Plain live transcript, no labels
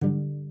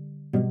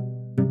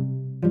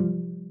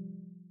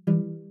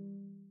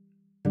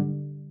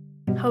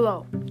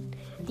Hello.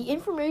 The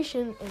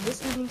information in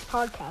this evening's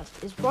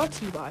podcast is brought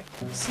to you by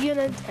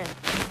CNN 10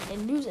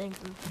 and news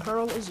anchor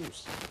Carl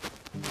Azus.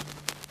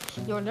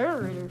 Your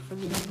narrator for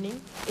the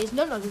evening is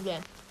none other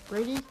than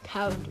Brady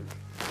Callender.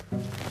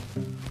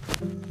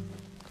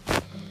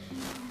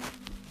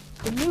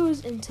 The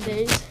news in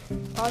today's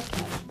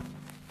podcast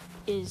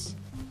is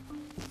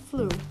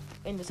flu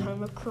in the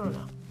time of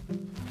corona.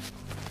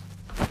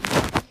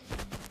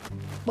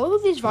 Both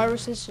of these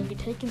viruses should be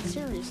taken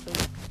seriously,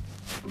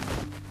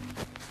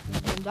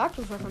 and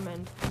doctors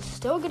recommend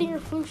still getting your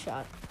flu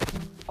shot,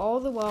 all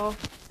the while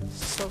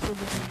social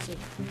distancing.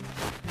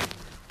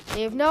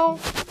 They have now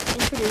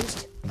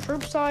introduced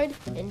curbside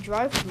and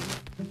drive-through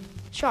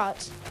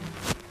shots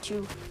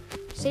to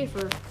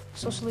safer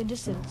socially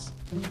distance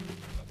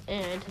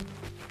and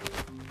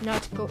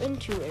not to go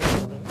into a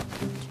building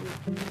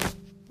to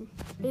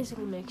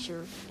basically make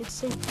sure it's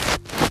safe.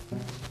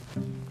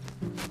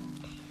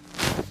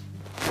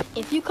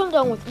 If you come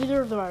down with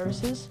either of the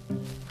viruses,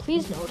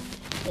 please note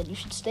that you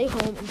should stay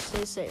home and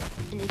stay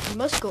safe. And if you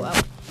must go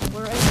out,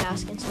 wear a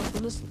mask and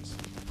social distance.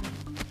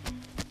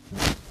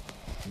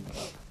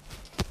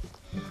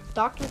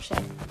 Doctors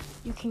said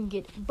you can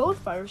get both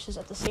viruses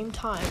at the same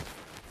time,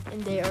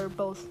 and they are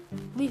both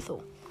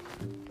lethal.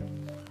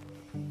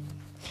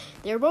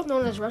 They are both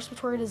known as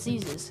respiratory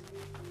diseases,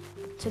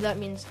 so that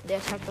means they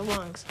attack the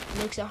lungs and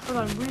makes it hard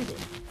on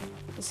breathing.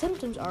 The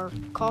symptoms are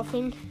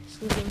coughing,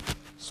 sneezing,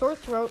 sore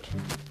throat,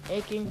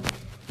 aching,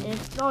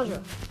 and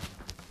nausea.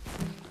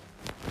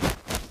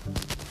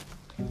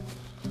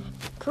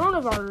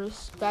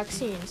 Coronavirus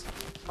vaccines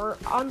are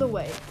on the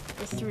way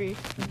with 3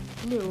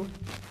 new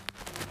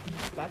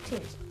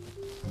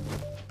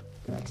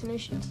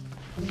vaccinations.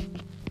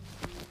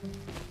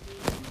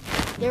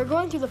 They are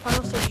going through the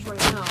final stages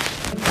right now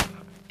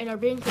and are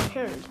being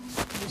prepared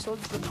to be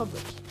sold to the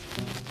public.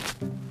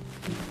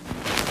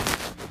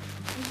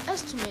 We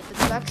estimate that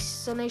the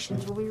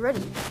vaccinations will be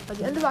ready by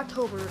the end of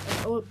October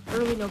and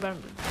early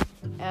November,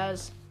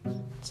 as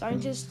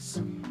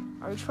scientists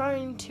are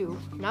trying to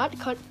not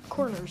cut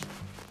corners,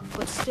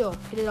 but still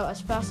get it out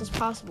as fast as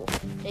possible,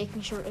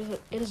 making sure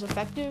it is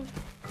effective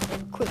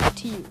and quick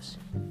to use.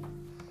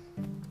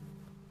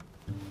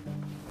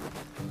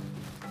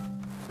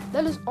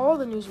 That is all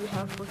the news we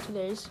have for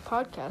today's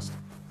podcast.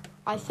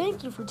 I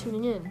thank you for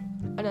tuning in,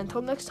 and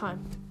until next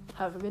time,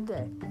 have a good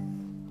day.